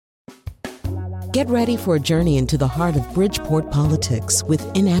Get ready for a journey into the heart of Bridgeport politics with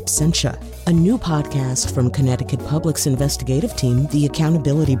In Absentia, a new podcast from Connecticut Public's investigative team, The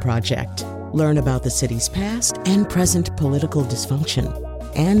Accountability Project. Learn about the city's past and present political dysfunction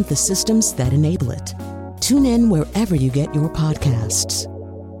and the systems that enable it. Tune in wherever you get your podcasts.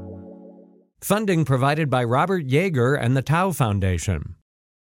 Funding provided by Robert Yeager and the Tao Foundation.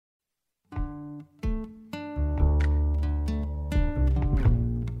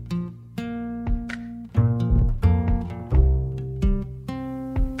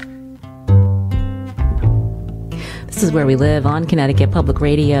 This is Where We Live on Connecticut Public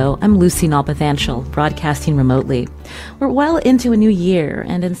Radio. I'm Lucy Nalpathanchel, broadcasting remotely. We're well into a new year,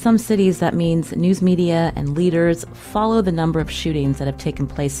 and in some cities that means news media and leaders follow the number of shootings that have taken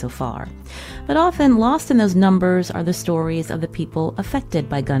place so far. But often lost in those numbers are the stories of the people affected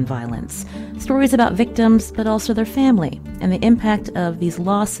by gun violence. Stories about victims, but also their family, and the impact of these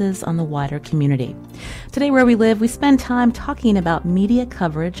losses on the wider community. Today, Where We Live, we spend time talking about media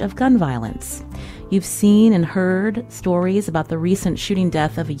coverage of gun violence. You've seen and heard stories about the recent shooting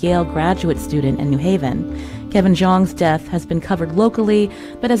death of a Yale graduate student in New Haven. Kevin Zhang's death has been covered locally,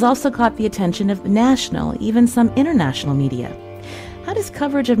 but has also caught the attention of national, even some international media. How does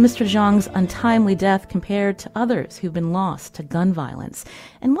coverage of Mr. Zhang's untimely death compare to others who've been lost to gun violence?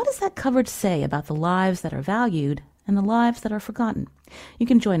 And what does that coverage say about the lives that are valued and the lives that are forgotten? You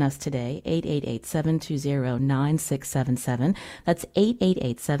can join us today, 888-720-9677. That's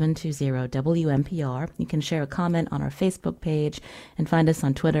 888-720-WNPR. You can share a comment on our Facebook page and find us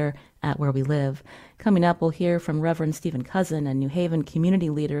on Twitter at Where We Live. Coming up, we'll hear from Reverend Stephen Cousin, a New Haven community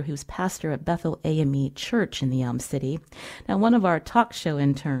leader who's pastor at Bethel AME Church in the Elm City. Now, one of our talk show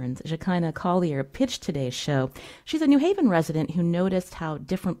interns, Shekinah Collier, pitched today's show. She's a New Haven resident who noticed how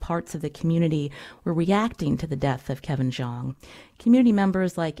different parts of the community were reacting to the death of Kevin Zhang. Community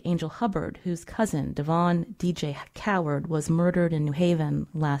members like Angel Hubbard, whose cousin, Devon DJ Coward, was murdered in New Haven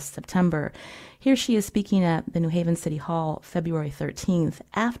last September. Here she is speaking at the New Haven City Hall February 13th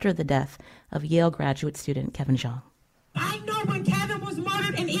after the death of Yale graduate student Kevin Zhang. I know when Kevin was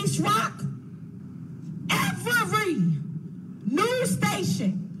murdered in East Rock, every news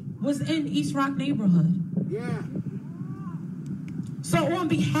station was in East Rock neighborhood. Yeah. So on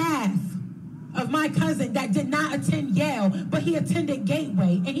behalf of my cousin that did not attend Yale, but he attended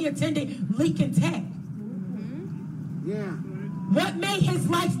Gateway and he attended Lincoln Tech. Yeah. What made his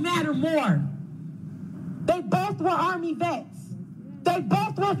life matter more? They both were Army vets. They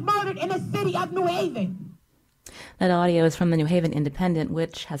both were murdered in the city of New Haven. That audio is from the New Haven Independent,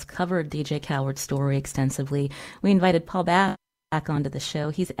 which has covered DJ Coward's story extensively. We invited Paul Bass back onto the show.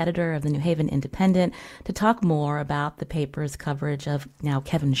 He's editor of the New Haven Independent to talk more about the paper's coverage of now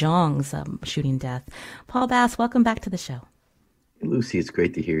Kevin Zhang's shooting death. Paul Bass, welcome back to the show. Lucy, it's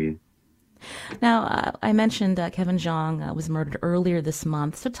great to hear you. Now, I mentioned Kevin Zhang was murdered earlier this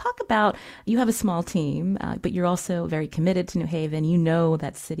month. So talk about, you have a small team, but you're also very committed to New Haven. You know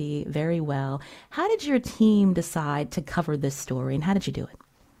that city very well. How did your team decide to cover this story, and how did you do it?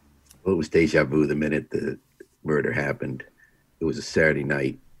 Well, it was deja vu the minute the murder happened. It was a Saturday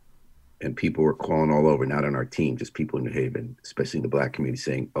night, and people were calling all over, not on our team, just people in New Haven, especially in the Black community,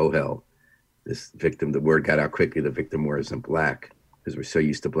 saying, oh, hell, this victim, the word got out quickly, the victim wasn't Black, because we're so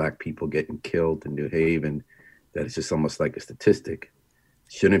used to Black people getting killed in New Haven that it's just almost like a statistic.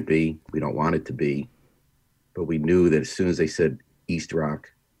 Shouldn't be. We don't want it to be. But we knew that as soon as they said East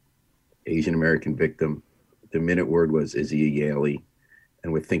Rock, Asian American victim, the minute word was, is he a Yalie?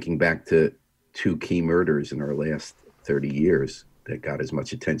 And we're thinking back to two key murders in our last 30 years that got as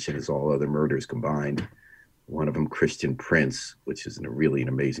much attention as all other murders combined. One of them, Christian Prince, which is really an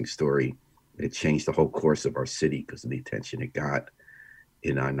amazing story. It changed the whole course of our city because of the attention it got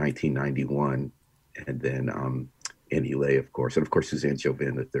in 1991. And then Annie Lay, of course. And of course, Suzanne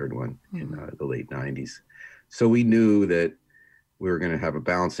Chauvin, the third one in the late 90s. So we knew that we were going to have a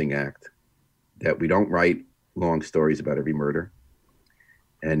balancing act, that we don't write long stories about every murder.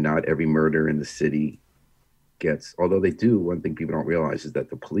 And not every murder in the city gets, although they do, one thing people don't realize is that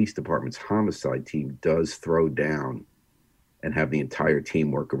the police department's homicide team does throw down and have the entire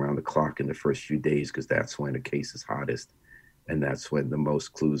team work around the clock in the first few days, because that's when a case is hottest and that's when the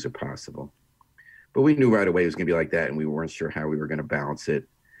most clues are possible. But we knew right away it was going to be like that, and we weren't sure how we were going to balance it.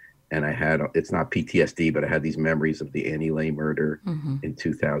 And I had, it's not PTSD, but I had these memories of the Annie Lay murder in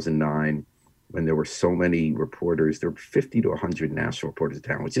 2009, when there were so many reporters. There were 50 to 100 national reporters in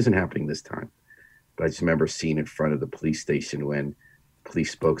town, which isn't happening this time. But I just remember seeing in front of the police station when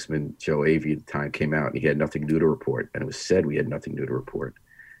police spokesman Joe Avery at the time came out, and he had nothing new to report. And it was said we had nothing new to report.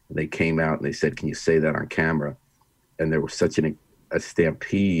 And they came out and they said, can you say that on camera? And there was such a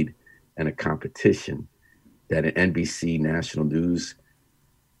stampede and a competition that an NBC national news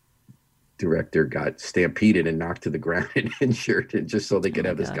director got stampeded and knocked to the ground and injured, and just so they could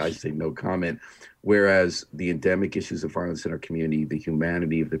have this guy say no comment. Whereas the endemic issues of violence in our community, the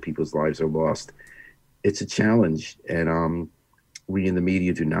humanity of the people's lives are lost. It's a challenge. And we in the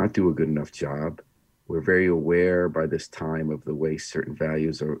media do not do a good enough job. We're very aware by this time of the way certain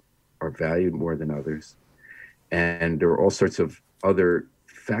values are valued more than others. And there are all sorts of other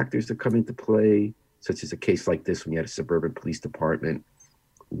factors that come into play, such as a case like this when you had a suburban police department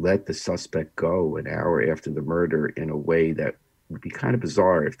let the suspect go an hour after the murder in a way that would be kind of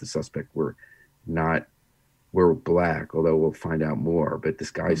bizarre if the suspect were black, although we'll find out more. But this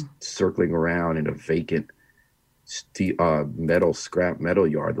guy's circling around in a vacant scrap metal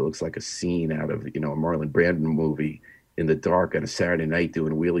yard that looks like a scene out of, a Marlon Brando movie, in the dark on a Saturday night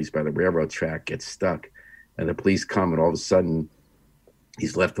doing wheelies by the railroad track, gets stuck. And the police come, and all of a sudden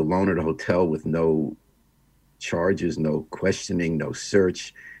he's left alone at a hotel with no charges, no questioning, no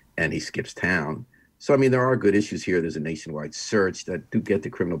search, and he skips town. So, I mean, there are good issues here. There's a nationwide search that do get to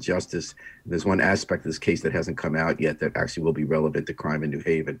criminal justice. There's one aspect of this case that hasn't come out yet that actually will be relevant to crime in New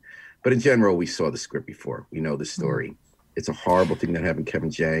Haven. But in general, we saw the script before. We know the story. It's a horrible thing that happened to Kevin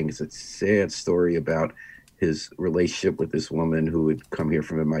Jang. It's a sad story about his relationship with this woman who had come here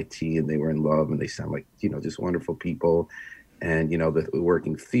from MIT, and they were in love, and they sound like, just wonderful people. And, the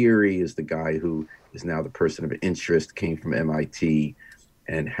working theory is the guy who is now the person of interest came from MIT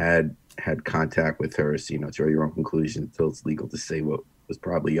and had contact with her. So, draw your own conclusion until it's legal to say what was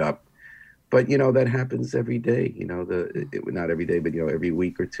probably up. But, that happens every day, not every day, but, every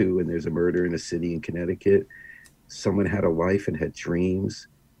week or two. And there's a murder in a city in Connecticut. Someone had a life and had dreams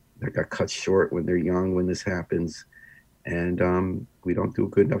that got cut short when they're young when this happens. And we don't do a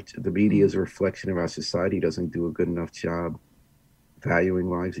good enough. The media is a reflection of our society, doesn't do a good enough job valuing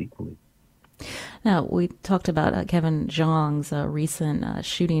lives equally. Now, we talked about Kevin Jang's recent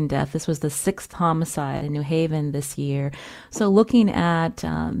shooting death. This was the 6th homicide in New Haven this year. So looking at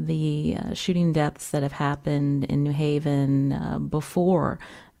the shooting deaths that have happened in New Haven before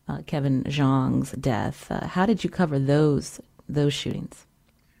Kevin Jang's death, how did you cover those shootings?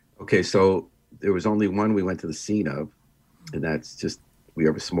 Okay, so there was only one we went to the scene of, and that's just, we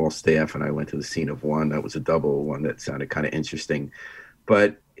have a small staff, and I went to the scene of one. That was a double one that sounded kind of interesting.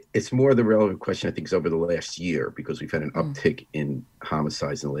 But it's more the relevant question, I think, is over the last year, because we've had an uptick in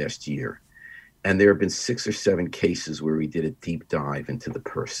homicides in the last year. And there have been 6 or 7 cases where we did a deep dive into the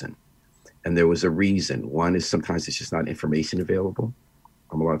person. And there was a reason. One is sometimes it's just not information available.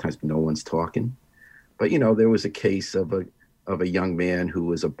 A lot of times no one's talking. But, there was a case of a young man who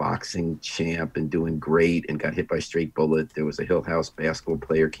was a boxing champ and doing great and got hit by a straight bullet. There was a Hill House basketball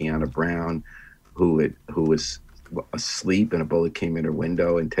player, Kiana Brown, who was asleep and a bullet came in her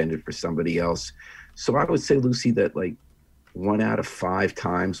window intended for somebody else. So I would say, Lucy, that like 1 out of 5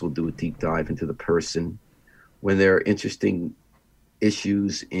 times we'll do a deep dive into the person. When there are interesting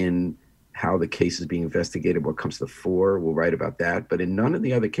issues in how the case is being investigated, what comes to the fore, we'll write about that. But in none of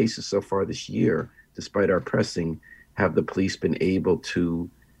the other cases so far this year, despite our pressing, have the police been able to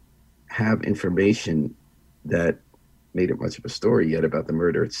have information that made it much of a story yet about the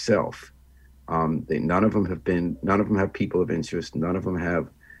murder itself. None of them have people of interest. None of them have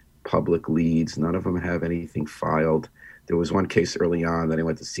public leads. None of them have anything filed. There was one case early on that I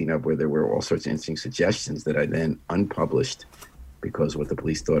went to scene of where there were all sorts of interesting suggestions that I then unpublished because what the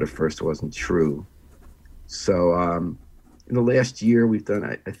police thought at first wasn't true. So in the last year, we've done,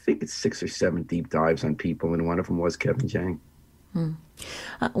 I think it's 6 or 7 deep dives on people, and one of them was Kevin Jang.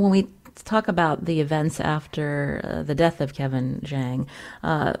 When we talk about the events after the death of Kevin Jang,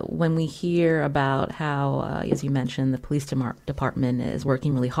 when we hear about how, as you mentioned, the police department is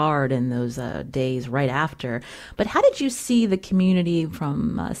working really hard in those days right after, but how did you see the community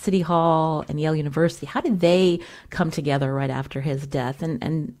from City Hall and Yale University? How did they come together right after his death?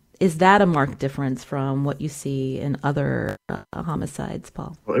 And is that a marked difference from what you see in other homicides,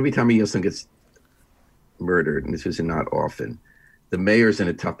 Paul? Well, every time a Yaleson gets murdered, and this is not often, the mayor's in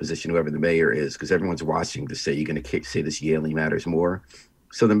a tough position, whoever the mayor is, because everyone's watching to say, you're going to say this Yale matters more.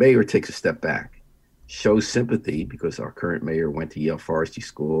 So the mayor takes a step back, shows sympathy, because our current mayor went to Yale Forestry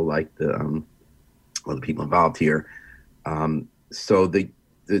School, like the people involved here. So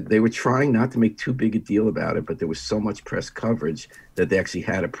they were trying not to make too big a deal about it, but there was so much press coverage that they actually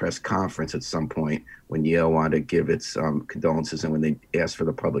had a press conference at some point when Yale wanted to give its condolences and when they asked for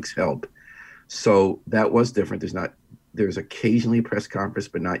the public's help. So that was different. There's occasionally a press conference,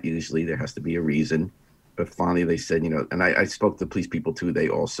 but not usually. There has to be a reason. But finally they said, and I spoke to police people too. They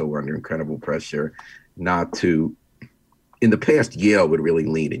also were under incredible pressure not to in the past, Yale would really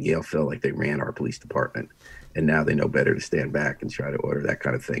lean, and Yale felt like they ran our police department, and now they know better to stand back and try to order that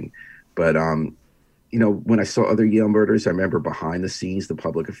kind of thing. But when I saw other Yale murders, I remember behind the scenes, the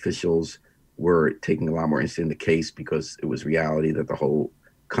public officials were taking a lot more interest in the case because it was reality that the whole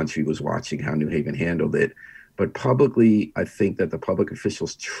country was watching how New Haven handled it. But publicly, I think that the public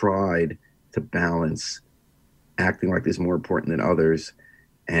officials tried to balance acting like this more important than others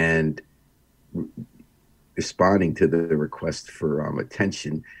and responding to the request for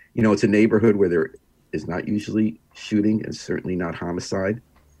attention. It's a neighborhood where there is not usually shooting and certainly not homicide.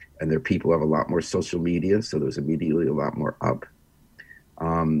 And their people have a lot more social media, so there's immediately a lot more up.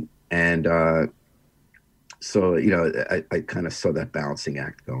 So I kind of saw that balancing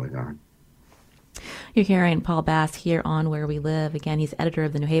act going on. You're hearing Paul Bass here on Where We Live. Again, he's editor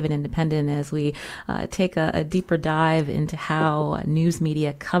of the New Haven Independent as we take a deeper dive into how news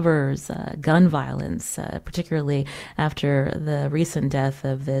media covers gun violence, particularly after the recent death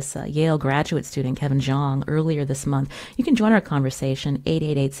of this Yale graduate student, Kevin Zhang, earlier this month. You can join our conversation,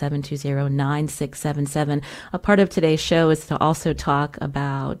 888-720-9677. A part of today's show is to also talk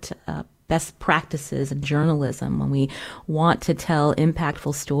about best practices in journalism when we want to tell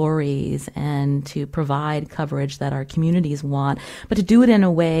impactful stories and to provide coverage that our communities want, but to do it in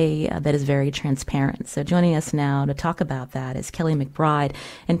a way that is very transparent. So joining us now to talk about that is Kelly McBride,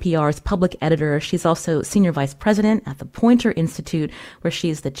 NPR's public editor. She's also senior vice president at the Poynter Institute, where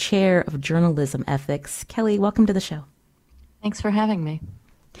she's the chair of journalism ethics. Kelly, welcome to the show. Thanks for having me.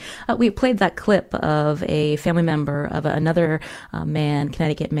 We played that clip of a family member of another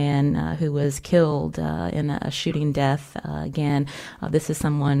Connecticut man who was killed in a shooting death. Again, this is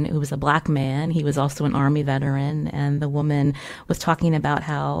someone who was a black man. He was also an Army veteran, and the woman was talking about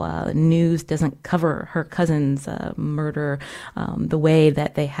how news doesn't cover her cousin's murder the way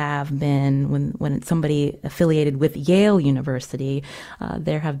that they have been when it's somebody affiliated with Yale University.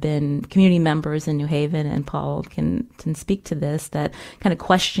 There have been community members in New Haven, and Paul can speak to this, that kind of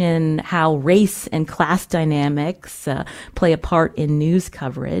question how race and class dynamics play a part in news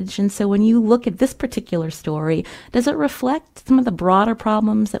coverage. And so when you look at this particular story, does it reflect some of the broader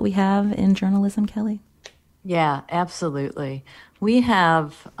problems that we have in journalism, Kelly? Yeah, absolutely. We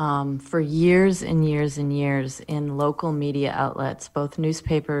have, for years and years and years in local media outlets, both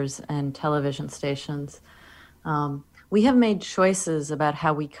newspapers and television stations, we have made choices about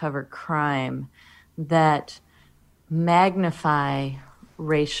how we cover crime that magnify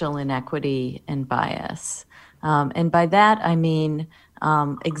racial inequity and bias. And by that, I mean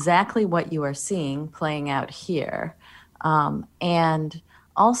exactly what you are seeing playing out here. And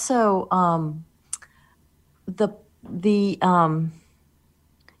also what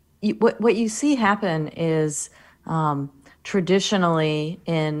you see happen is traditionally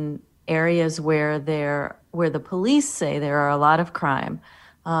in areas where the police say there are a lot of crime,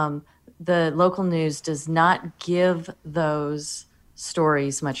 the local news does not give those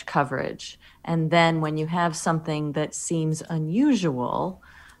stories much coverage. And then when you have something that seems unusual,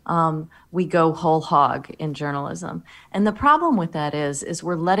 we go whole hog in journalism. And the problem with that is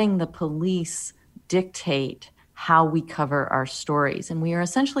we're letting the police dictate how we cover our stories. And we are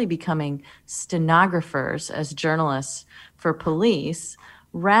essentially becoming stenographers as journalists for police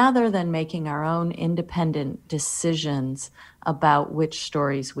rather than making our own independent decisions about which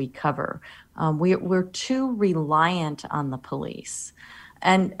stories we cover. We're too reliant on the police,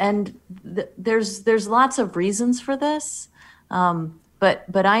 and there's lots of reasons for this. But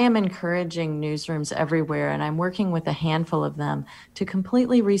I am encouraging newsrooms everywhere, and I'm working with a handful of them to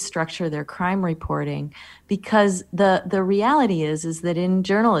completely restructure their crime reporting, because the reality is that in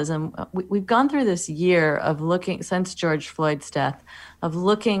journalism, we've gone through this year of looking, since George Floyd's death, of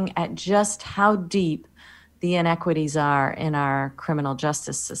looking at just how deep the inequities are in our criminal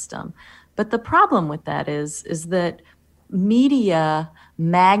justice system. But the problem with that is that media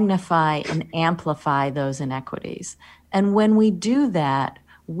magnify and amplify those inequities. And when we do that,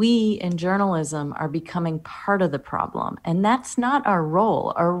 we in journalism are becoming part of the problem. And that's not our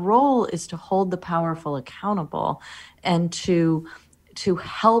role. Our role is to hold the powerful accountable and to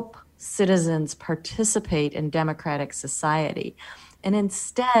help citizens participate in democratic society. And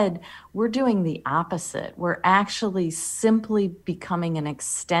instead, we're doing the opposite. We're actually simply becoming an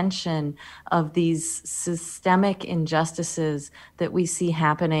extension of these systemic injustices that we see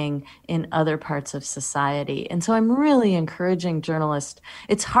happening in other parts of society. And so I'm really encouraging journalists.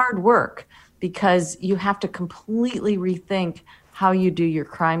 It's hard work because you have to completely rethink how you do your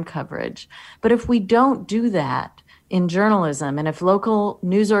crime coverage. But if we don't do that in journalism, and if local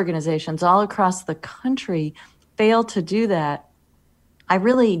news organizations all across the country fail to do that, I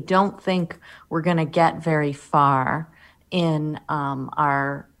really don't think we're going to get very far in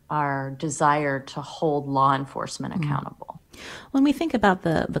our desire to hold law enforcement accountable. When we think about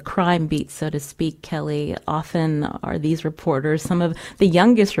the crime beat, so to speak, Kelly, often are these reporters, some of the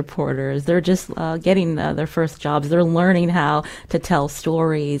youngest reporters, they're just getting their first jobs. They're learning how to tell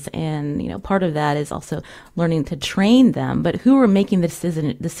stories. And, part of that is also learning to train them. But who are making the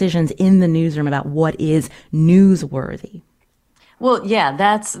decisions in the newsroom about what is newsworthy? Well, yeah,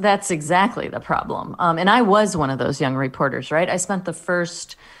 that's exactly the problem. And I was one of those young reporters, right? I spent the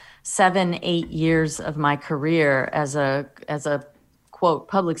first 7-8 years of my career as a quote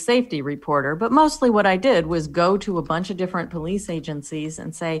public safety reporter, but mostly what I did was go to a bunch of different police agencies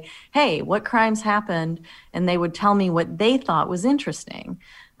and say, hey, what crimes happened? And they would tell me what they thought was interesting.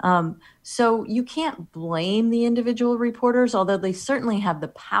 So you can't blame the individual reporters, although they certainly have the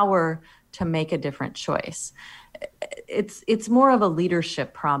power to make a different choice. It's more of a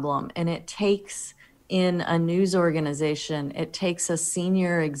leadership problem, and it takes, in a news organization, it takes a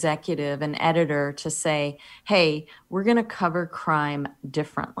senior executive, an editor, to say, hey, we're going to cover crime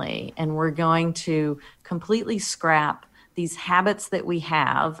differently, and we're going to completely scrap these habits that we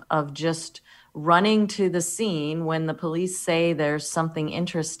have of just running to the scene when the police say there's something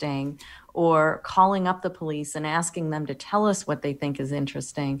interesting, or calling up the police and asking them to tell us what they think is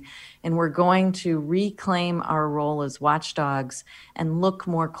interesting. And we're going to reclaim our role as watchdogs and look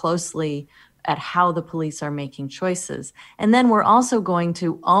more closely at how the police are making choices. And then we're also going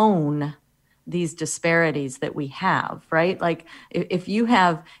to own these disparities that we have, right? Like if you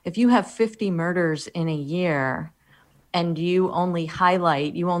have 50 murders in a year and you only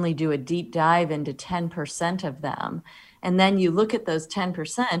do a deep dive into 10% of them, and then you look at those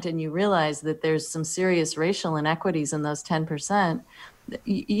 10% and you realize that there's some serious racial inequities in those 10%,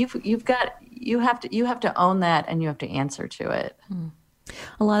 you have to own that, and you have to answer to it.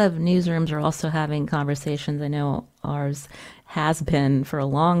 A lot of newsrooms are also having conversations. I know ours has been for a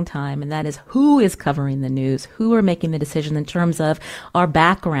long time, and that is who is covering the news, who are making the decision in terms of our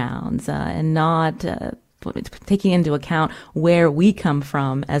backgrounds, and not taking into account where we come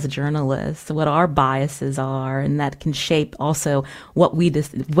from as journalists, what our biases are, and that can shape also what we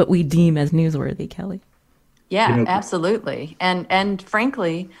deem as newsworthy. Kelly? Yeah, absolutely. And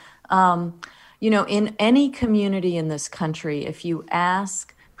frankly, in any community in this country, if you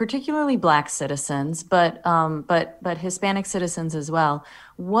ask, particularly Black citizens, but Hispanic citizens as well,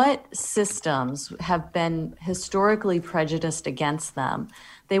 what systems have been historically prejudiced against them,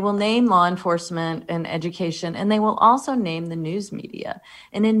 they will name law enforcement and education, and they will also name the news media.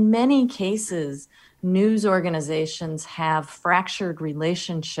 And in many cases, news organizations have fractured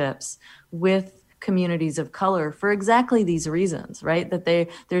relationships with communities of color for exactly these reasons, right? That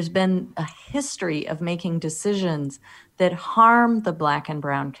there's been a history of making decisions that harm the Black and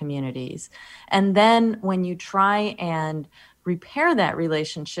brown communities. And then when you try and repair that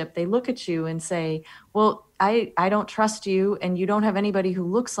relationship, they look at you and say, well, I don't trust you, and you don't have anybody who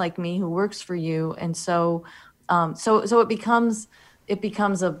looks like me who works for you. And so it becomes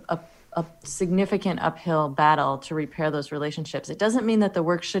a significant uphill battle to repair those relationships. It doesn't mean that the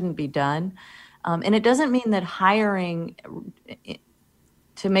work shouldn't be done. And it doesn't mean that hiring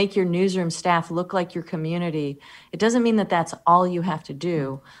to make your newsroom staff look like your community, it doesn't mean that that's all you have to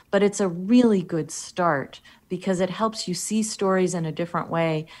do, but it's a really good start because it helps you see stories in a different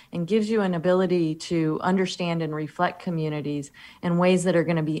way and gives you an ability to understand and reflect communities in ways that are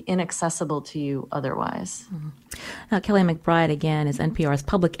going to be inaccessible to you otherwise. Mm-hmm. Now, Kelly McBride, again, is NPR's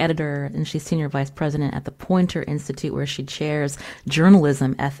public editor, and she's senior vice president at the Poynter Institute, where she chairs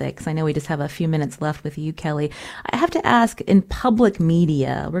journalism ethics. I know we just have a few minutes left with you, Kelly. I have to ask, in public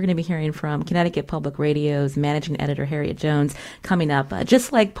media, we're going to be hearing from Connecticut Public Radio's managing editor, Harriet Jones, coming up.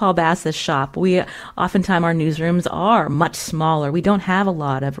 Just like Paul Bass's shop, oftentimes our newsrooms are much smaller. We don't have a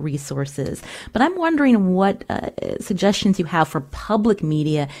lot of resources. But I'm wondering what suggestions you have for public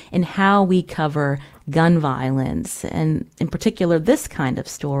media and how we cover gun violence, and in particular this kind of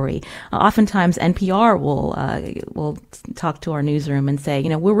story. Oftentimes NPR will talk to our newsroom and say,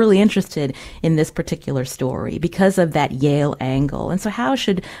 we're really interested in this particular story because of that Yale angle. And so how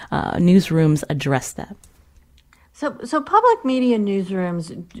should newsrooms address that? So public media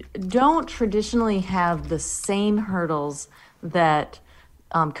newsrooms don't traditionally have the same hurdles that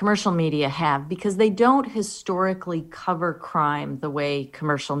commercial media have, because they don't historically cover crime the way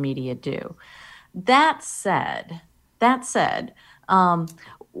commercial media do. That said,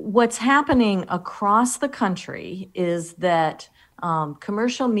 what's happening across the country is that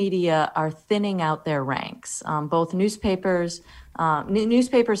commercial media are thinning out their ranks. Both newspapers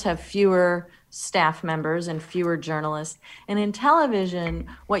have fewer staff members and fewer journalists. And in television,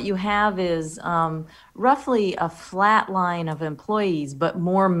 what you have is roughly a flat line of employees, but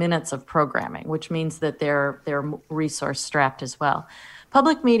more minutes of programming, which means that they're resource strapped as well.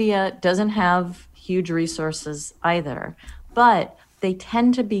 Public media doesn't have huge resources either, but they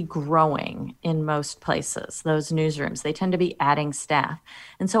tend to be growing in most places, those newsrooms. They tend to be adding staff.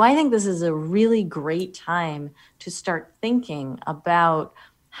 And so I think this is a really great time to start thinking about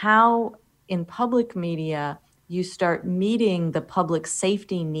how in public media you start meeting the public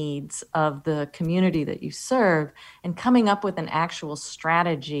safety needs of the community that you serve and coming up with an actual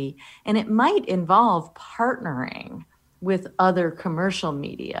strategy. And it might involve partnering with other commercial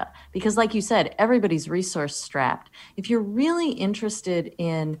media. Because like you said, everybody's resource strapped. If you're really interested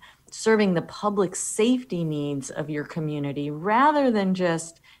in serving the public safety needs of your community, rather than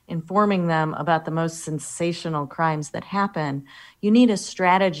just informing them about the most sensational crimes that happen, you need a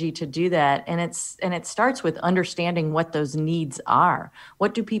strategy to do that. And it starts with understanding what those needs are.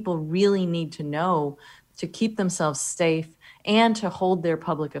 What do people really need to know to keep themselves safe and to hold their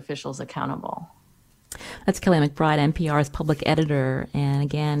public officials accountable? That's Kelly McBride, NPR's public editor. And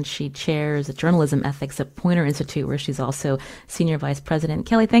again, she chairs journalism ethics at Poynter Institute, where she's also senior vice president.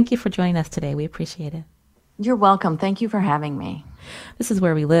 Kelly, thank you for joining us today. We appreciate it. You're welcome. Thank you for having me. This is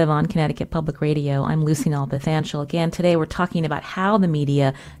Where We Live on Connecticut Public Radio. I'm Lucy Nalpathanchel. Again, today we're talking about how the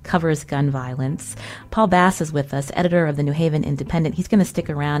media covers gun violence. Paul Bass is with us, editor of the New Haven Independent. He's going to stick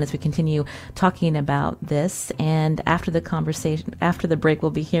around as we continue talking about this. And after the conversation, after the break,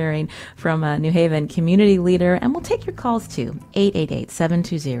 we'll be hearing from a New Haven community leader, and we'll take your calls too.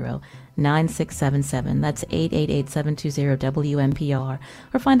 888-720-9677. That's 888-720-WNPR.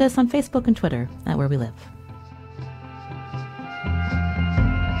 Or find us on Facebook and Twitter at Where We Live.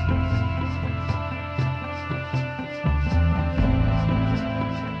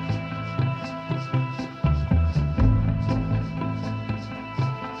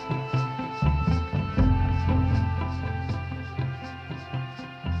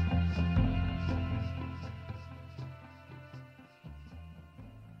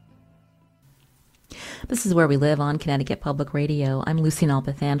 This is Where We Live on Connecticut Public Radio. I'm Lucy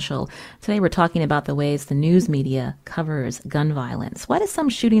Nalpathanchel. Today we're talking about the ways the news media covers gun violence. Why do some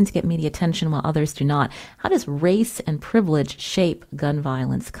shootings get media attention while others do not? How does race and privilege shape gun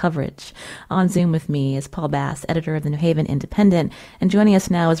violence coverage? On Zoom with me is Paul Bass, editor of the New Haven Independent, and joining us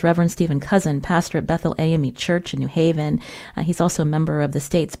now is Reverend Stephen Cousin, pastor at Bethel AME Church in New Haven. He's also a member of the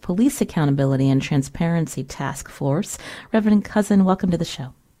state's Police Accountability and Transparency Task Force. Reverend Cousin, welcome to the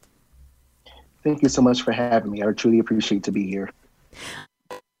show. Thank you so much for having me. I truly appreciate to be here.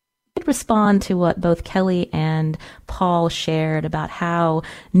 Respond to what both Kelly and Paul shared about how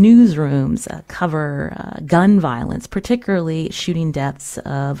newsrooms cover gun violence, particularly shooting deaths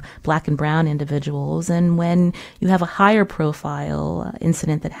of Black and brown individuals. And when you have a higher profile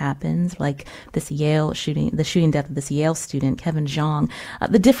incident that happens, like this Yale shooting, the shooting death of this Yale student, Kevin Zhang,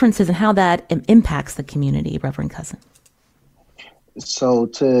 the differences in how that impacts the community, Reverend Cousin. So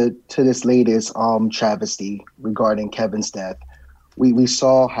to this latest travesty regarding Kevin's death, we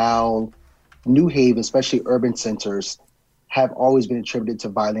saw how New Haven, especially urban centers, have always been attributed to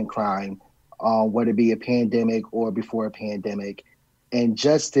violent crime, whether it be a pandemic or before a pandemic. And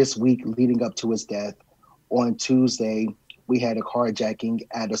just this week leading up to his death, on Tuesday, we had a carjacking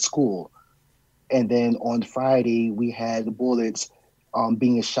at a school. And then on Friday, we had bullets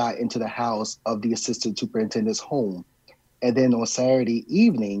being shot into the house of the assistant superintendent's home. And then on Saturday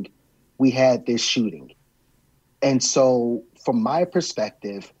evening, we had this shooting. And so from my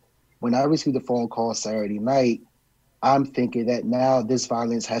perspective, when I received the phone call Saturday night, I'm thinking that now this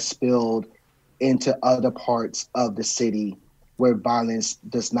violence has spilled into other parts of the city where violence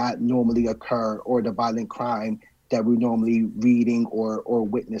does not normally occur, or the violent crime that we're normally reading or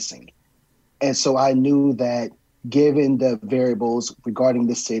witnessing. And so I knew that given the variables regarding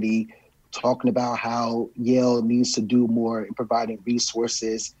the city, talking about how Yale needs to do more in providing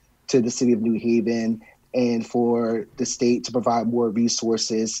resources to the city of New Haven, and for the state to provide more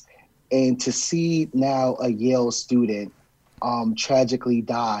resources, and to see now a Yale student tragically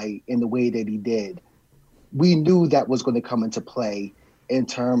die in the way that he did, we knew that was going to come into play in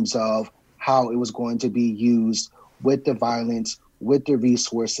terms of how it was going to be used with the violence, with the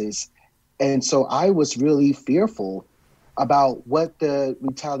resources. And so I was really fearful about what the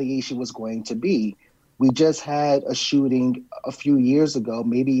retaliation was going to be. We just had a shooting a few years ago,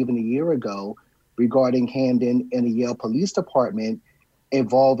 maybe even a year ago, regarding Hamden and the Yale Police Department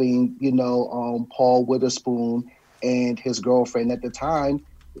involving, Paul Witherspoon and his girlfriend at the time.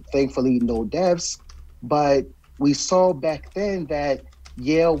 Thankfully, no deaths. But we saw back then that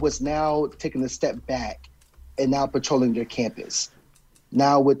Yale was now taking a step back and now patrolling their campus.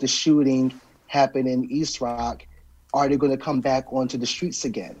 Now with the shooting happened in East Rock, are they going to come back onto the streets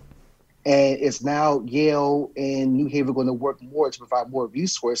again? And it's now Yale and New Haven going to work more to provide more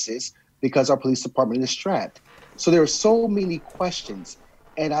resources because our police department is strapped. So there are so many questions.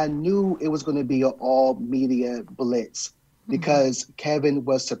 And I knew it was going to be an all media blitz because Kevin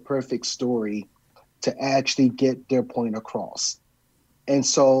was the perfect story to actually get their point across. And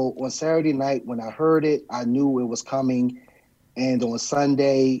so on Saturday night, when I heard it, I knew it was coming. And on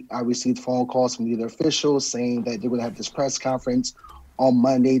Sunday, I received phone calls from either officials saying that they're going to have this press conference on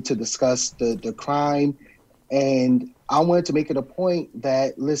Monday to discuss the crime. And I wanted to make it a point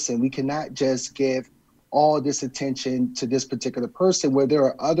that, listen, we cannot just give all this attention to this particular person where there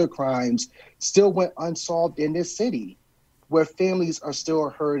are other crimes still went unsolved in this city, where families are still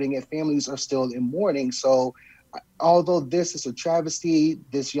hurting and families are still in mourning. So although this is a travesty,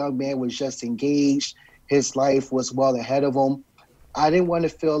 this young man was just engaged, his life was well ahead of him, I didn't want to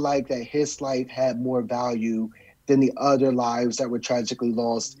feel like that his life had more value than the other lives that were tragically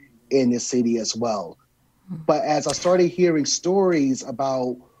lost in the city as well. But as I started hearing stories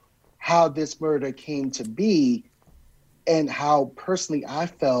about how this murder came to be and how personally I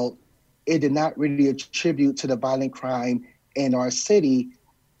felt it did not really attribute to the violent crime in our city,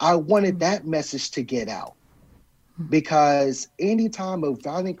 I wanted that message to get out. Because anytime a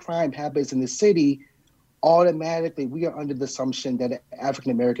violent crime happens in the city, automatically we are under the assumption that an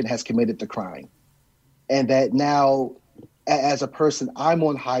African American has committed the crime. And that now, as a person, I'm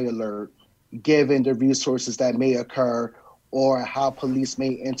on high alert, given the resources that may occur or how police may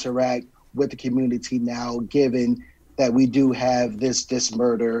interact with the community now, given that we do have this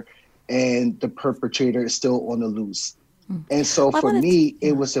murder and the perpetrator is still on the loose. And so for me,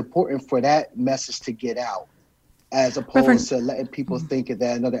 it was important for that message to get out, as opposed to letting people think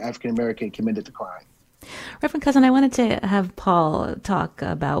that another African American committed the crime. Reverend Cousin, I wanted to have Paul talk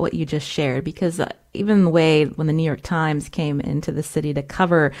about what you just shared, because even the way when the New York Times came into the city to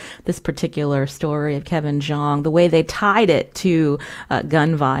cover this particular story of Kevin Zhang, the way they tied it to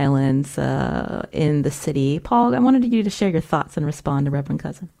gun violence in the city. Paul, I wanted you to share your thoughts and respond to Reverend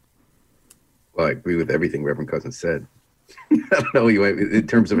Cousin. Well, I agree with everything Reverend Cousin said. I don't know, in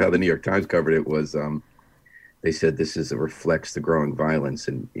terms of how the New York Times covered it was, they said this reflects the growing violence.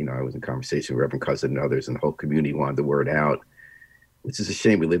 And, I was in conversation with Reverend Cousin and others, and the whole community wanted the word out, which is a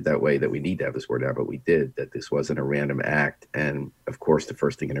shame we live that way, that we need to have this word out, but we did, that this wasn't a random act. And of course, the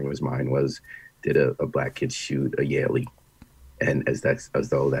first thing in everyone's mind was, did a black kid shoot a Yalie? And as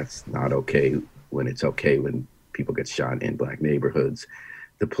though that's not okay, when it's okay when people get shot in black neighborhoods.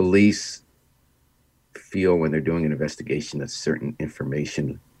 The police feel when they're doing an investigation that certain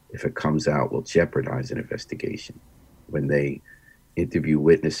information, if it comes out, will jeopardize an investigation. When they interview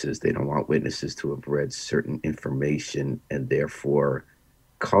witnesses, they don't want witnesses to have read certain information and therefore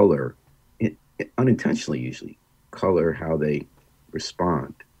color, unintentionally usually, color how they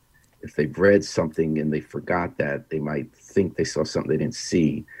respond. If they've read something and they forgot that, they might think they saw something they didn't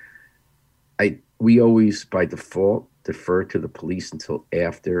see. We always, by default, defer to the police until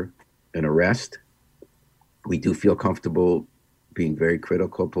after an arrest. We do feel comfortable being very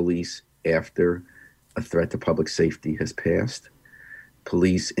critical of police after a threat to public safety has passed.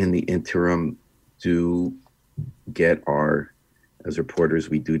 Police in the interim do get as reporters,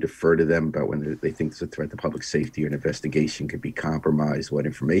 we do defer to them about when they think there's a threat to public safety or an investigation could be compromised, what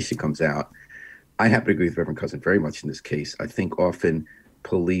information comes out. I happen to agree with Reverend Cousin very much in this case. I think often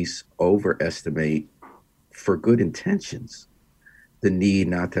police overestimate, for good intentions, the need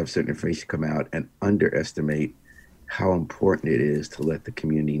not to have certain information come out, and underestimate how important it is to let the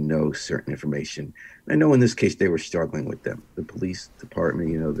community know certain information. And I know in this case, they were struggling with them. The police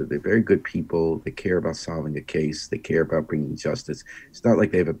department, they're very good people. They care about solving a case. They care about bringing justice. It's not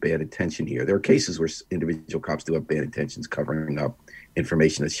like they have a bad intention here. There are cases where individual cops do have bad intentions, covering up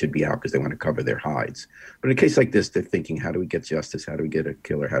information that should be out because they want to cover their hides. But in a case like this, they're thinking, how do we get justice? How do we get a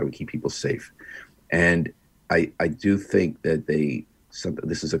killer? How do we keep people safe? And I do think that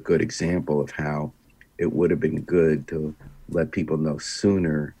this is a good example of how it would have been good to let people know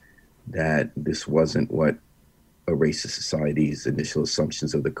sooner that this wasn't what a racist society's initial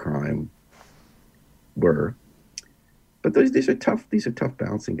assumptions of the crime were. But these are tough tough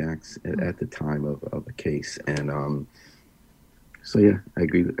balancing acts at the time of a case. And so yeah, I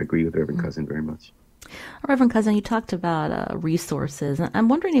agree with Reverend Cousin very much. Reverend Cousin, you talked about resources. I'm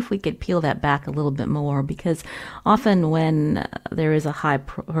wondering if we could peel that back a little bit more, because often when there is a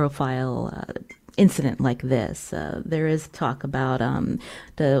high-profile incident like this? There is talk about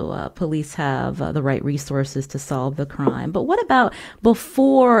the police have the right resources to solve the crime. But what about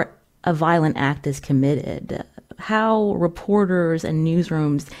before a violent act is committed? How reporters and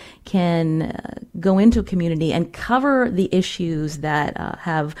newsrooms can go into a community and cover the issues that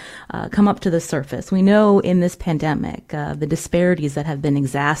have come up to the surface. We know in this pandemic, the disparities that have been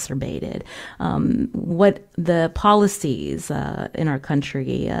exacerbated, what the policies in our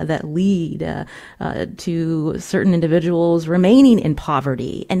country that lead to certain individuals remaining in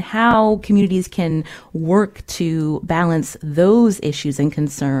poverty, and how communities can work to balance those issues and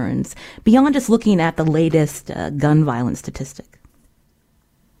concerns beyond just looking at the latest gun violence statistic.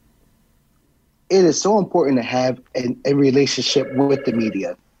 It is so important to have a relationship with the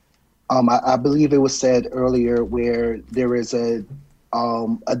media. I believe it was said earlier where there is a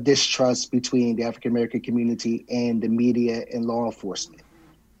distrust between the African American community and the media and law enforcement.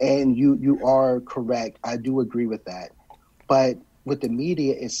 And you are correct. I do agree with that. But with the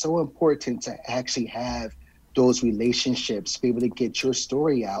media, it's so important to actually have those relationships, be able to get your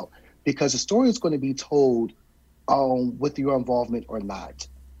story out, because the story is going to be told with your involvement or not.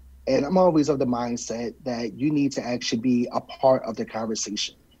 And I'm always of the mindset that you need to actually be a part of the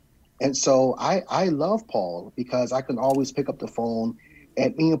conversation. And so I love Paul because I can always pick up the phone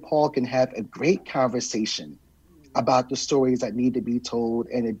and me and Paul can have a great conversation about the stories that need to be told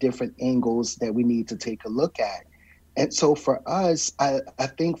and the different angles that we need to take a look at. And so for us, I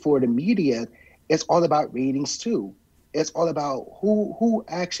think for the media, it's all about ratings too. It's all about who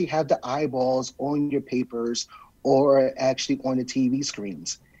actually have the eyeballs on your papers or actually on the TV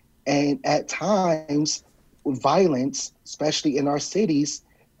screens. And at times, violence, especially in our cities,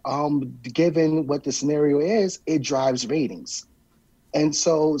 given what the scenario is, it drives ratings. And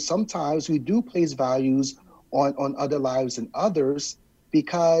so sometimes we do place values on other lives than others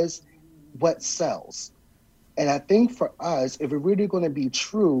because what sells. And I think for us, if we're really going to be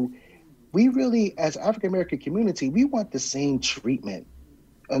true, we really, as African American community, we want the same treatment.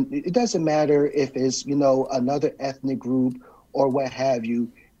 And it doesn't matter if it's, another ethnic group or what have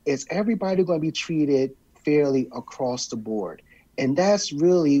you. Is everybody going to be treated fairly across the board? And that's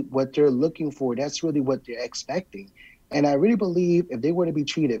really what they're looking for. That's really what they're expecting. And I really believe if they want to be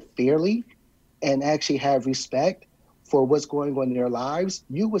treated fairly and actually have respect for what's going on in their lives,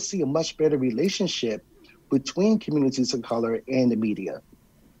 you will see a much better relationship between communities of color and the media.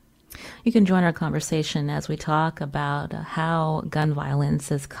 You can join our conversation as we talk about how gun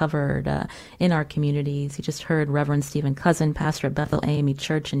violence is covered in our communities. You just heard Reverend Stephen Cousin, pastor at Bethel AME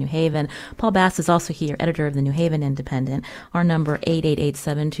Church in New Haven. Paul Bass is also here, editor of the New Haven Independent. Our number,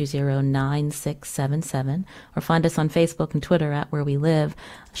 888-720-9677. Or find us on Facebook and Twitter at Where We Live.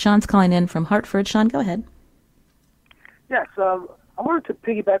 Sean's calling in from Hartford. Sean, go ahead. Yes, I wanted to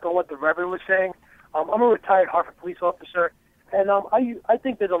piggyback on what the Reverend was saying. I'm a retired Hartford police officer. And I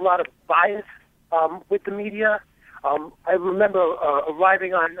think there's a lot of bias with the media. I remember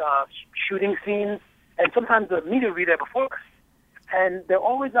arriving on shooting scenes, and sometimes the media will be there before us. And they're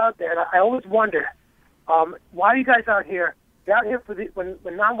always out there, and I always wonder, why are you guys out here? You're out here for when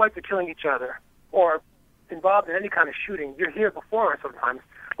non-whites are killing each other or involved in any kind of shooting. You're here before us sometimes.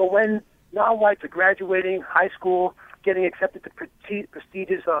 But when non-whites are graduating high school, getting accepted to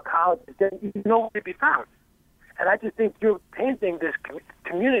prestigious colleges, then you know where to be found. And I just think you're painting these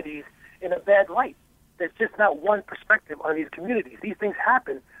communities in a bad light. There's just not one perspective on these communities. These things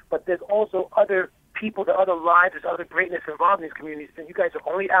happen, but there's also other people, there are other lives, there's other greatness involved in these communities, and you guys are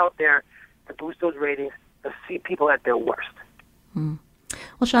only out there to boost those ratings, to see people at their worst.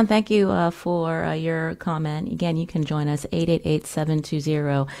 Well, Sean, thank you for your comment. Again, you can join us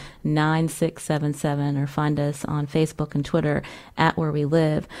 888-720-9677 or find us on Facebook and Twitter at Where We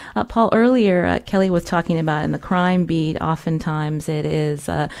Live. Paul, earlier, Kelly was talking about in the crime beat, oftentimes it is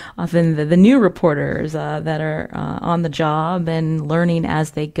often the new reporters that are on the job and learning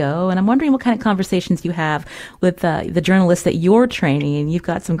as they go. And I'm wondering what kind of conversations you have with the journalists that you're training. You've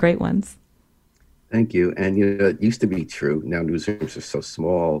got some great ones. Thank you. And, it used to be true. Now newsrooms are so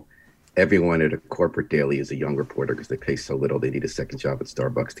small. Everyone at a corporate daily is a young reporter because they pay so little. They need a second job at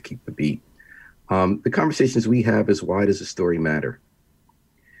Starbucks to keep the beat. The conversations we have is, why does a story matter?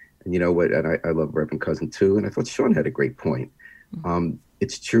 And you know what? And I love Reverend Cousin too. And I thought Sean had a great point.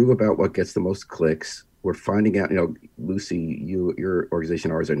 It's true about what gets the most clicks. We're finding out, Lucy, your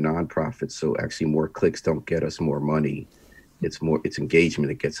organization, ours are nonprofits. So actually more clicks don't get us more money. It's engagement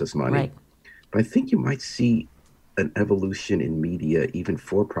that gets us money. Right. But I think you might see an evolution in media, even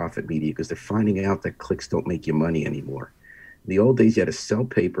for-profit media, because they're finding out that clicks don't make you money anymore. In the old days, you had to sell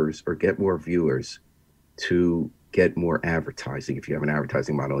papers or get more viewers to get more advertising if you have an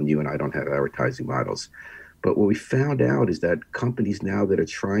advertising model, and you and I don't have advertising models. But what we found out is that companies now that are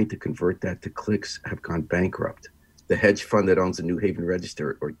trying to convert that to clicks have gone bankrupt. The hedge fund that owns the New Haven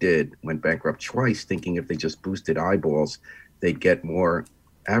Register, or did, went bankrupt twice, thinking if they just boosted eyeballs, they'd get more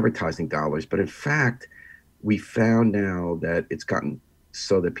advertising dollars. But in fact, we found now that it's gotten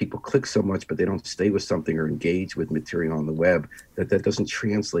so that people click so much, but they don't stay with something or engage with material on the web, that doesn't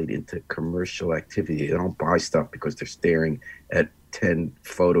translate into commercial activity. They don't buy stuff because they're staring at 10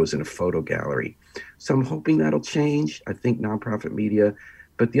 photos in a photo gallery. So I'm hoping that'll change. I think nonprofit media.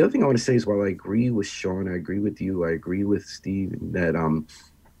 But the other thing I want to say is, while I agree with Sean, I agree with you, I agree with Steve,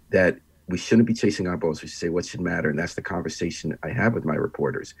 that we shouldn't be chasing eyeballs. We should say what should matter. And that's the conversation I have with my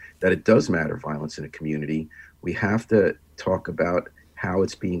reporters, that it does matter, violence in a community. We have to talk about how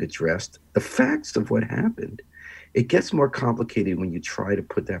it's being addressed, the facts of what happened. It gets more complicated when you try to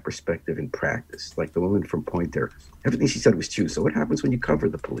put that perspective in practice. Like the woman from Pointer, everything she said was true. So what happens when you cover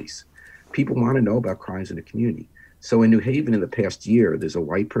the police? People want to know about crimes in the community. So in New Haven in the past year, there's a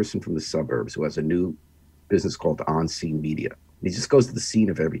white person from the suburbs who has a new business called On Scene Media. And he just goes to the scene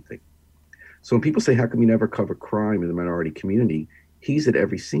of everything. So when people say, how come you never cover crime in the minority community? He's at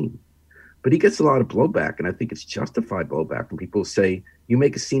every scene. But he gets a lot of blowback, and I think it's justified blowback when people say, you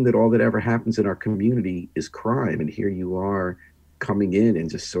make a scene that all that ever happens in our community is crime, and here you are coming in and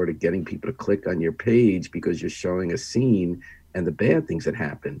just sort of getting people to click on your page because you're showing a scene and the bad things that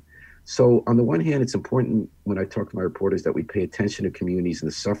happen. So on the one hand, it's important when I talk to my reporters that we pay attention to communities and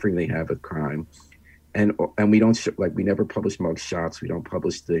the suffering they have with crime. And we don't, we never publish mug shots. We don't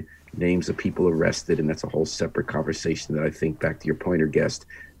publish the names of people arrested. And that's a whole separate conversation that I think, back to your Pointer guest,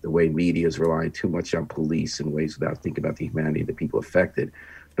 the way media is relying too much on police in ways without thinking about the humanity of the people affected.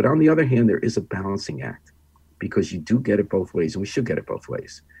 But on the other hand, there is a balancing act, because you do get it both ways, and we should get it both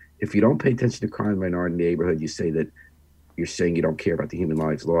ways. If you don't pay attention to crime in the minority neighborhood, you say that you're saying you don't care about the human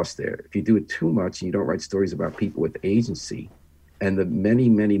lives lost there. If you do it too much and you don't write stories about people with agency and the many,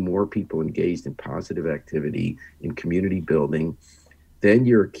 many more people engaged in positive activity, in community building, then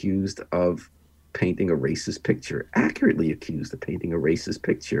you're accused of painting a racist picture, accurately accused of painting a racist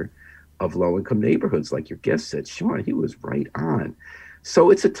picture of low-income neighborhoods. Like your guest said, Sean, he was right on. So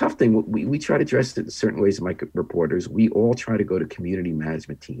it's a tough thing. We try to address it in certain ways, my reporters. We all try to go to community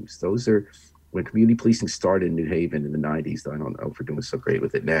management teams. Those are, when community policing started in New Haven in the 90s, though I don't know if we're doing so great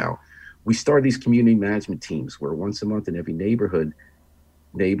with it now, we started these community management teams where once a month in every neighborhood,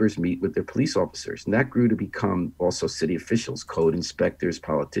 neighbors meet with their police officers. And that grew to become also city officials, code inspectors,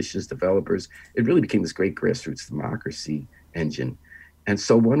 politicians, developers. It really became this great grassroots democracy engine. And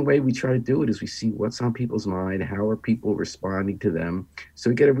so one way we try to do it is we see what's on people's mind, how are people responding to them, so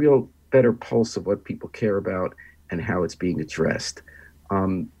we get a real better pulse of what people care about and how it's being addressed.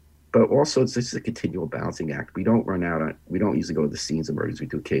 But also, it's just a continual balancing act. We don't run out on, we don't usually go to the scenes of murders, we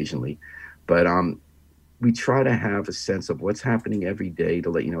do occasionally. But we try to have a sense of what's happening every day to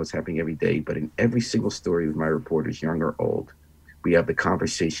let you know what's happening every day. But in every single story with my reporters, young or old, we have the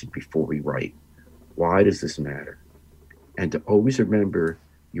conversation before we write. Why does this matter? And to always remember,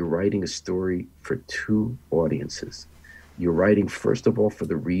 you're writing a story for two audiences. You're writing, first of all, for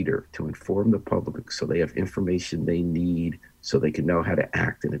the reader, to inform the public so they have information they need so they can know how to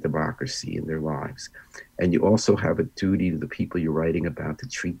act in a democracy in their lives. And you also have a duty to the people you're writing about to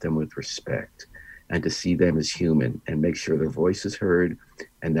treat them with respect and to see them as human and make sure their voice is heard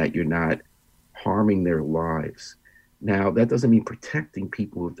and that you're not harming their lives. Now, that doesn't mean protecting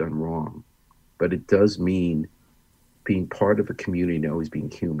people who've done wrong, but it does mean being part of a community and always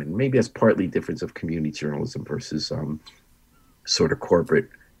being human. Maybe that's partly difference of community journalism versus sort of corporate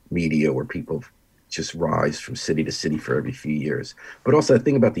media where people just rise from city to city for every few years. But also the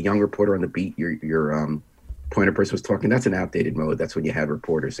thing about the young reporter on the beat, your Pointer person was talking, that's an outdated mode. That's when you had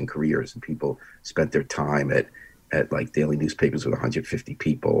reporters and careers and people spent their time at like daily newspapers with 150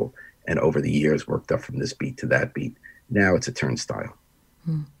 people and over the years worked up from this beat to that beat. Now it's a turnstile.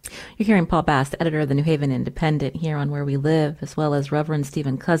 You're hearing Paul Bast, editor of the New Haven Independent, here on Where We Live, as well as Reverend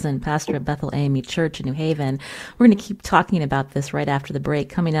Stephen Cousin, pastor of Bethel AME Church in New Haven. We're going to keep talking about this right after the break.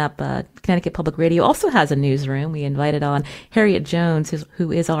 Coming up, Connecticut Public Radio also has a newsroom. We invited on Harriet Jones,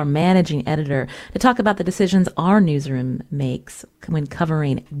 who is our managing editor, to talk about the decisions our newsroom makes when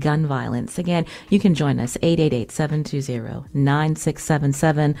covering gun violence. Again, you can join us,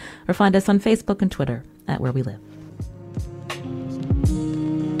 888-720-9677, or find us on Facebook and Twitter at Where We Live.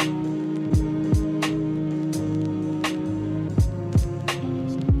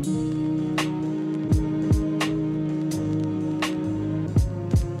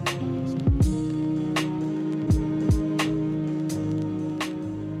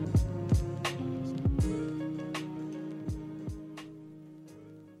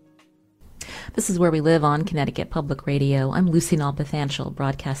 This is Where We Live on Connecticut Public Radio. I'm Lucy Nalpathanchel,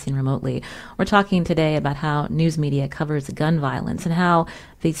 broadcasting remotely. We're talking today about how news media covers gun violence and how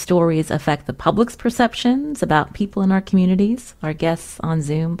these stories affect the public's perceptions about people in our communities. Our guests on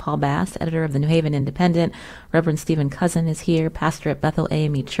Zoom, Paul Bass, editor of the New Haven Independent, Reverend Stephen Cousin is here, pastor at Bethel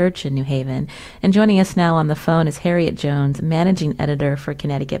AME Church in New Haven. And joining us now on the phone is Harriet Jones, managing editor for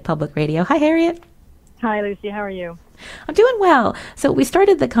Connecticut Public Radio. Hi, Harriet. Hi, Lucy. How are you? I'm doing well. So we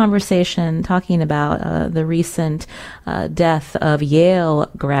started the conversation talking about the recent death of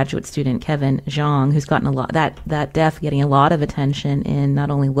Yale graduate student Kevin Zhang, who's gotten a lot that death getting a lot of attention in not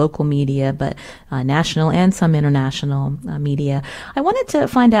only local media but national and some international media. I wanted to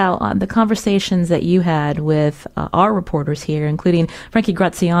find out the conversations that you had with our reporters here, including Frankie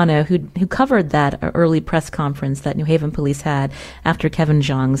Graziano, who covered that early press conference that New Haven police had after Kevin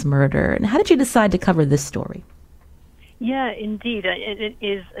Zhang's murder. And how did you decide to cover this story? Yeah, indeed. It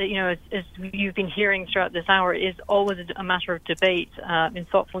is, as you've been hearing throughout this hour, it is always a matter of debate in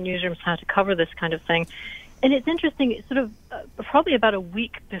thoughtful newsrooms how to cover this kind of thing. And it's interesting, it's sort of probably about a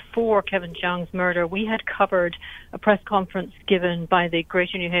week before Kevin Zhang's murder, we had covered a press conference given by the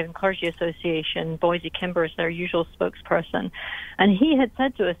Greater New Haven Clergy Association. Boise Kimber is their usual spokesperson. And he had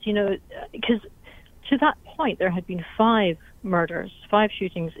said to us, because to that point there had been 5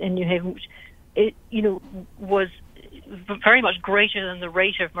 shootings in New Haven, which, was very much greater than the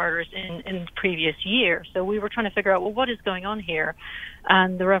rate of murders in the previous year. So we were trying to figure out, well, what is going on here?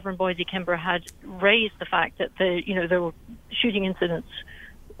 And the Reverend Boise Kimber had raised the fact that the shooting incidents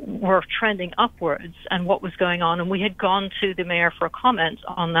were trending upwards and what was going on. And we had gone to the mayor for a comment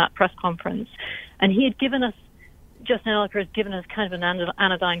on that press conference. And he had given us, Justin Elicker has given us kind of an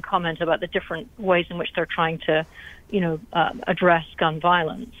anodyne comment about the different ways in which they're trying to, address gun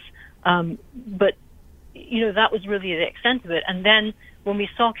violence. But that was really the extent of it. And then when we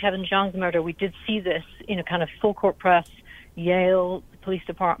saw Kevin Zhang's murder, we did see this, kind of full court press, Yale Police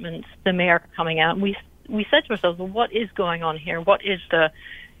Department, the mayor coming out. And we said to ourselves, well, what is going on here? What is the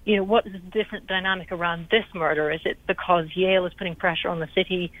different dynamic around this murder? Is it because Yale is putting pressure on the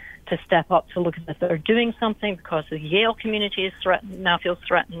city to step up to look as if they're doing something because the Yale community is now feels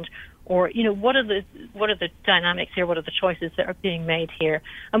threatened? Or, what are the dynamics here? What are the choices that are being made here?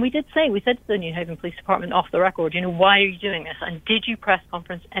 And we said to the New Haven Police Department off the record, why are you doing this? And did you press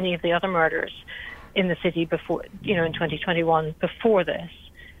conference any of the other murders in the city before, in 2021 before this?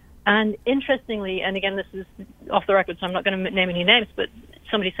 And interestingly, and again, this is off the record, so I'm not going to name any names, but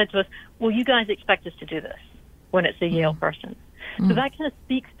somebody said to us, well, you guys expect us to do this when it's a Yale person. So that kind of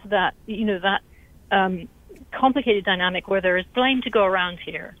speaks to that, that complicated dynamic where there is blame to go around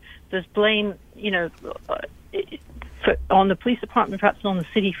here. There's blame, on the police department, perhaps on the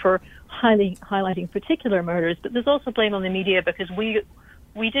city for highlighting particular murders, but there's also blame on the media because we're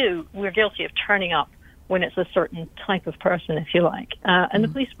guilty of turning up when it's a certain type of person, if you like. And the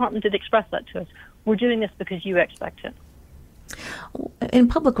police department did express that to us. We're doing this because you expect it. In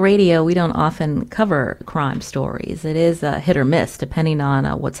public radio, we don't often cover crime stories. It is hit or miss, depending on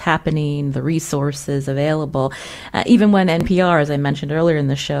what's happening, the resources available. Even when NPR, as I mentioned earlier in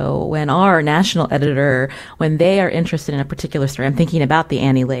the show, when our national editor, when they are interested in a particular story, I'm thinking about the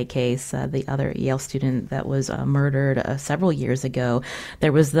Annie Lay case, the other Yale student that was murdered several years ago.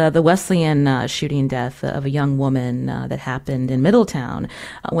 There was the Wesleyan shooting death of a young woman that happened in Middletown.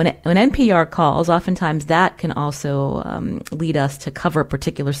 When NPR calls, oftentimes that can also lead us to cover a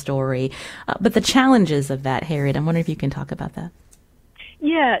particular story. But the challenges of that, Harriet, I'm wondering if you can talk about that.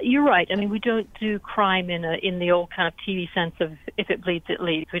 Yeah, you're right. I mean, we don't do crime in the old kind of TV sense of if it bleeds, it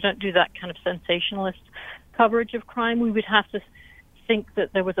leads. We don't do that kind of sensationalist coverage of crime. We would have to think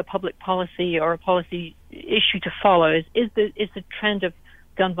that there was a public policy or a policy issue to follow. Is the trend of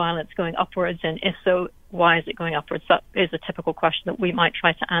gun violence going upwards? And if so, why is it going upwards? That is a typical question that we might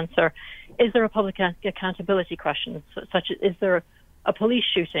try to answer. Is there a public accountability question, such as is there a police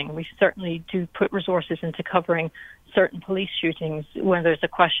shooting? We certainly do put resources into covering certain police shootings when there's a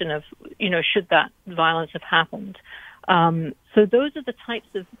question of, should that violence have happened? So those are the types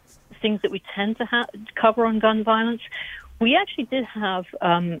of things that we tend to cover on gun violence. We actually did have,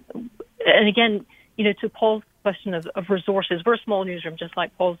 and again, to Paul's question of resources, we're a small newsroom, just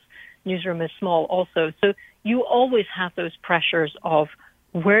like Paul's newsroom is small also. So you always have those pressures of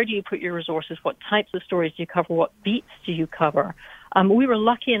where do you put your resources? What types of stories do you cover? What beats do you cover? We were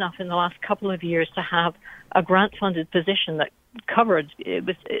lucky enough in the last couple of years to have a grant-funded position that covered,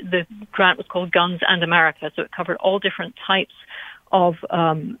 the grant was called Guns and America, so it covered all different types of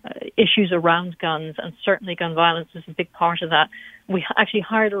issues around guns, and certainly gun violence is a big part of that. We actually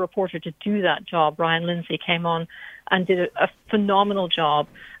hired a reporter to do that job. Ryan Lindsay came on and did a phenomenal job.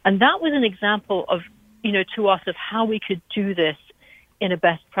 And that was an example of, to us, of how we could do this in a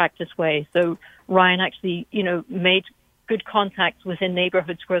best practice way. So Ryan actually, made good contacts within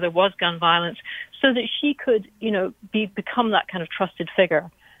neighborhoods where there was gun violence so that she could, become that kind of trusted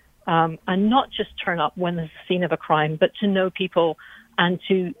figure. And not just turn up when there's a scene of a crime, but to know people and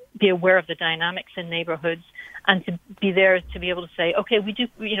to be aware of the dynamics in neighborhoods and to be there to be able to say, okay,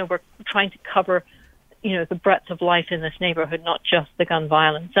 we're trying to cover, the breadth of life in this neighborhood, not just the gun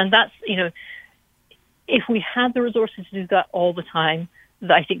violence. And that's, if we had the resources to do that all the time,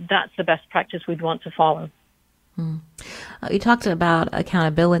 I think that's the best practice we'd want to follow. You talked about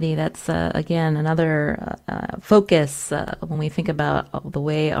accountability. That's, again, another focus when we think about the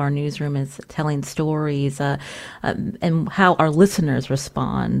way our newsroom is telling stories and how our listeners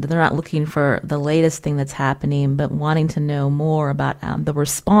respond. They're not looking for the latest thing that's happening, but wanting to know more about the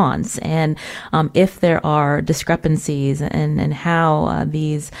response and if there are discrepancies and how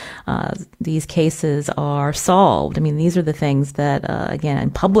these cases are solved. I mean, these are the things that, again,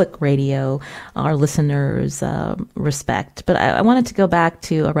 in public radio, our listeners respect. But I wanted to go back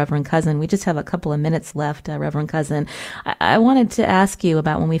to Reverend Cousin. We just have a couple of minutes left, Reverend Cousin. I wanted to ask you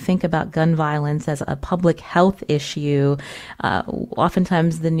about when we think about gun violence as a public health issue,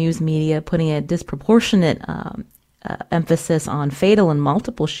 oftentimes the news media putting a disproportionate emphasis on fatal and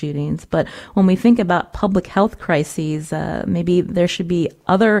multiple shootings. But when we think about public health crises, maybe there should be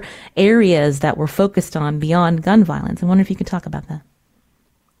other areas that we're focused on beyond gun violence. I wonder if you could talk about that.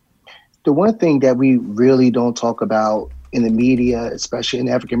 The one thing that we really don't talk about in the media, especially in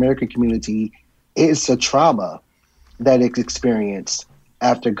the African American community, is the trauma that is experienced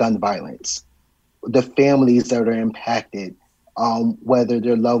after gun violence. The families that are impacted, whether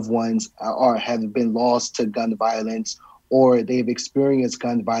their loved ones have been lost to gun violence or they've experienced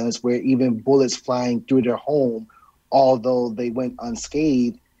gun violence where even bullets flying through their home, although they went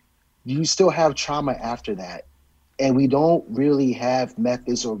unscathed, you still have trauma after that. And we don't really have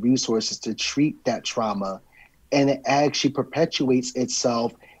methods or resources to treat that trauma. And it actually perpetuates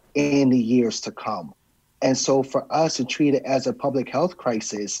itself in the years to come. And so for us to treat it as a public health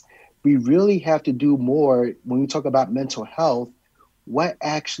crisis, we really have to do more when we talk about mental health, what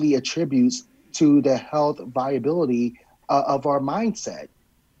actually attributes to the health viability of our mindset.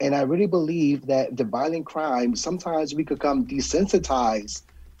 And I really believe that the violent crime, sometimes we become desensitized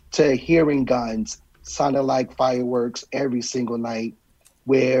to hearing guns sounded like fireworks every single night,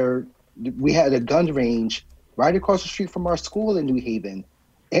 where we had a gun range right across the street from our school in New Haven.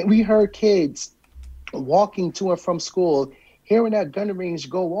 And we heard kids walking to and from school, hearing that gun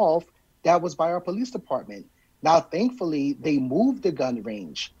range go off. That was by our police department. Now, thankfully, they moved the gun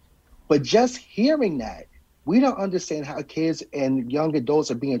range. But just hearing that, we don't understand how kids and young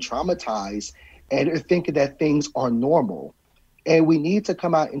adults are being traumatized and are thinking that things are normal. And we need to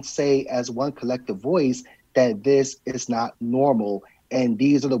come out and say as one collective voice that this is not normal. And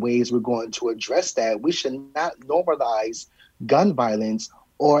these are the ways we're going to address that. We should not normalize gun violence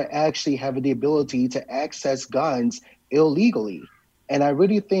or actually have the ability to access guns illegally. And I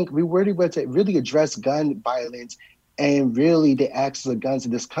really think we really want to really address gun violence and really the access of guns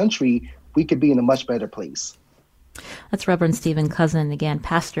in this country, we could be in a much better place. That's Reverend Stephen Cousin, again,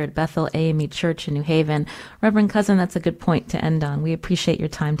 pastor at Bethel AME Church in New Haven. Reverend Cousin, that's a good point to end on. We appreciate your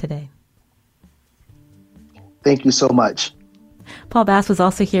time today. Thank you so much. Paul Bass was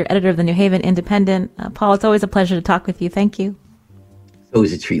also here, editor of the New Haven Independent. Paul, it's always a pleasure to talk with you. Thank you. It's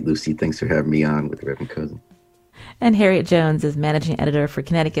always a treat, Lucy. Thanks for having me on with Reverend Cousin. And Harriet Jones is managing editor for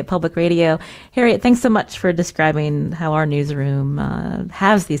Connecticut Public Radio. Harriet, thanks so much for describing how our newsroom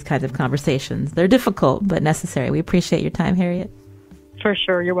has these kinds of conversations. They're difficult, but necessary. We appreciate your time, Harriet. For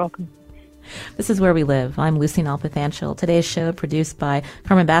sure. You're welcome. This is Where We Live. I'm Lucy Nalpathanchel. Today's show produced by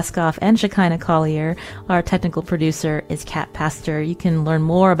Carmen Baskoff and Shekinah Collier. Our technical producer is Kat Pastor. You can learn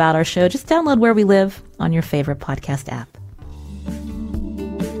more about our show. Just download Where We Live on your favorite podcast app.